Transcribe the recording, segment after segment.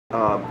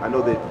I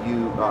know that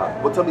you,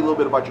 well, tell me a little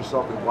bit about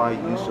yourself and why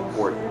you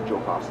support Joe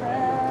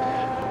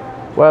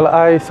Kaufman. Well,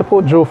 I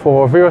support Joe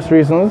for various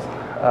reasons,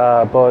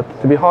 but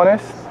to be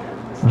honest,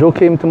 Joe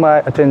came to my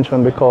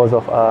attention because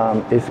of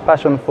his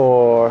passion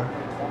for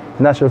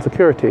national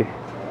security.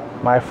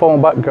 My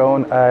former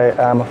background, I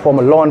am a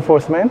former law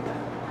enforcement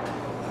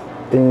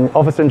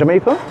officer in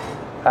Jamaica,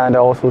 and I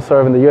also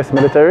served in the U.S.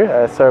 military.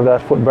 I served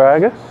at Fort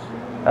Bragg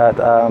at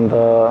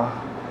the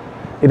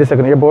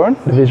 82nd Airborne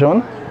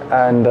Division,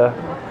 and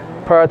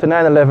prior to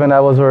 9/11, I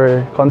was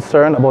very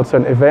concerned about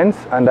certain events,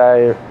 and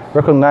I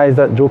recognized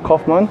that Joe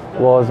Kaufman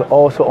was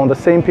also on the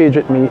same page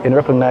with me in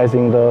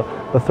recognizing the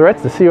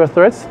threats, the serious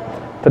threats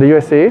to the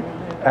USA,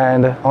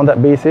 and on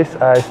that basis,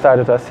 I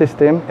started to assist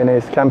him in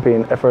his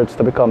campaign efforts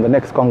to become the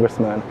next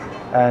congressman,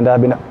 and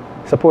I've been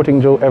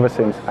supporting Joe ever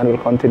since, and will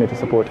continue to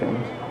support him.